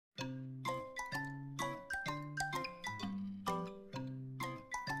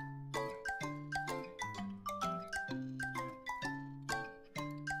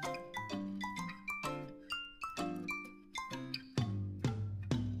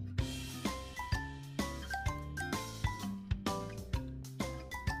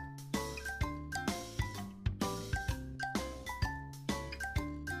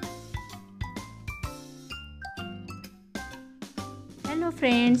Hello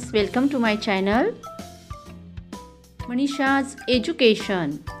friends, welcome to my channel Manisha's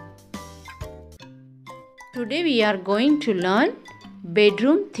Education. Today we are going to learn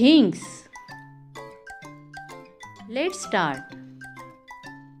bedroom things. Let's start.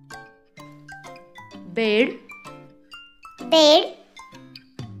 Bed,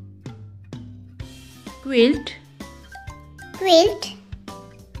 quilt,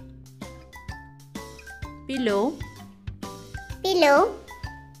 pillow,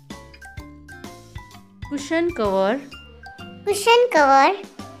 cushion cover,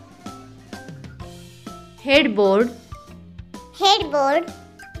 headboard,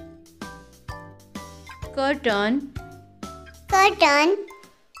 curtain,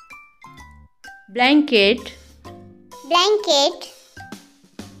 blanket,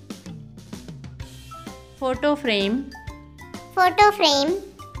 photo frame,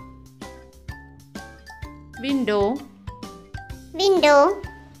 window,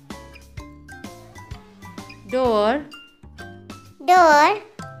 door,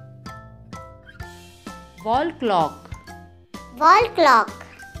 wall clock,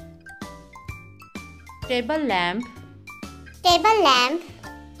 table lamp,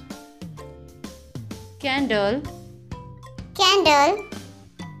 candle,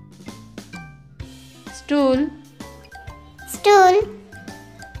 stool,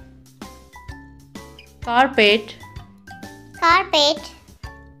 carpet,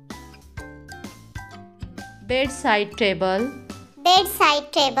 bedside table,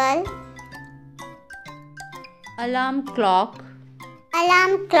 alarm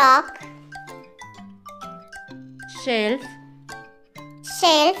clock,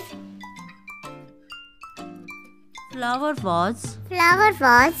 shelf, flower vase,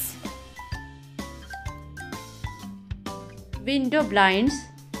 window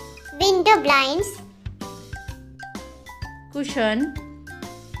blinds,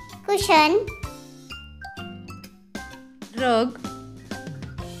 cushion, rug,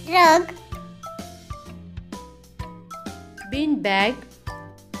 bean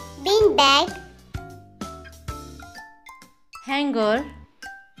bag, hanger,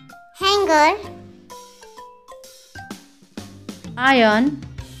 iron,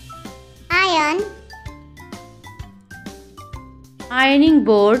 ironing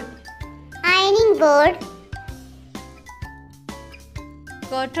board,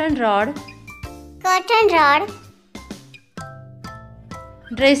 curtain rod,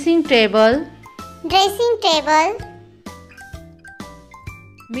 dressing table,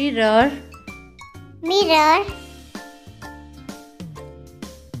 mirror,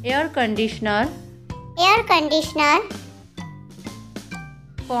 air conditioner,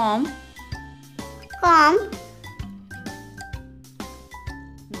 comb,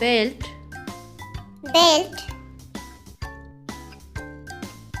 belt,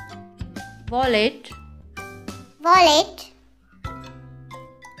 wallet,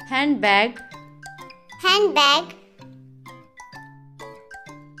 handbag,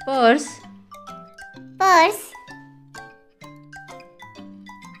 purse,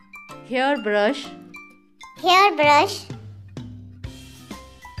 hairbrush,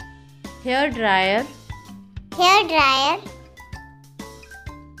 hair dryer,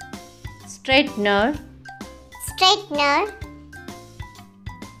 straightener,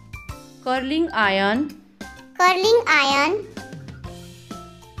 curling iron,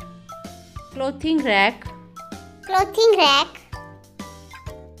 clothing rack,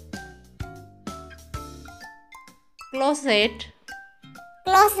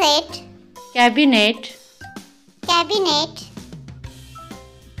 closet, cabinet,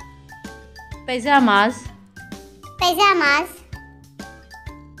 pajamas,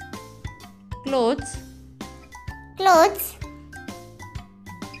 clothes,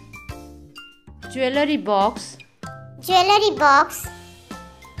 jewelry box,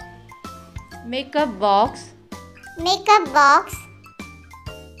 makeup box,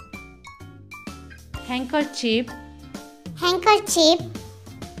 handkerchief,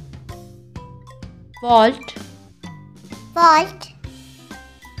 vault,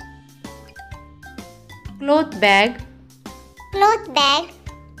 cloth bag,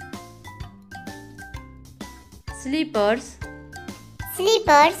 slippers,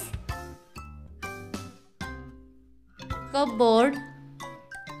 cupboard,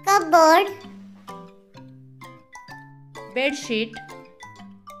 bed sheet,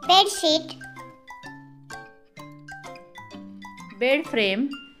 bed frame,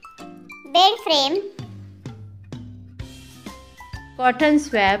 cotton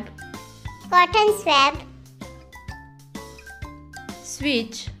swab,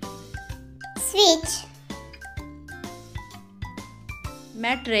 switch,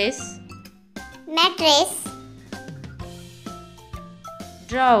 mattress, mattress,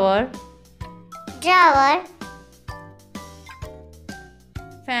 drawer, drawer,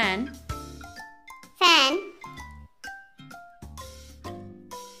 fan, fan,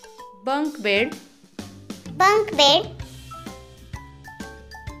 bunk bed, bunk bed,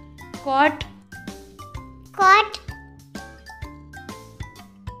 cot. cot.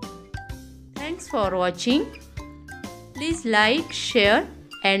 Thanks for watching. Please like, share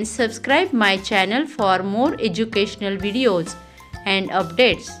and subscribe my channel for more educational videos and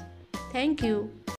updates. Thank you.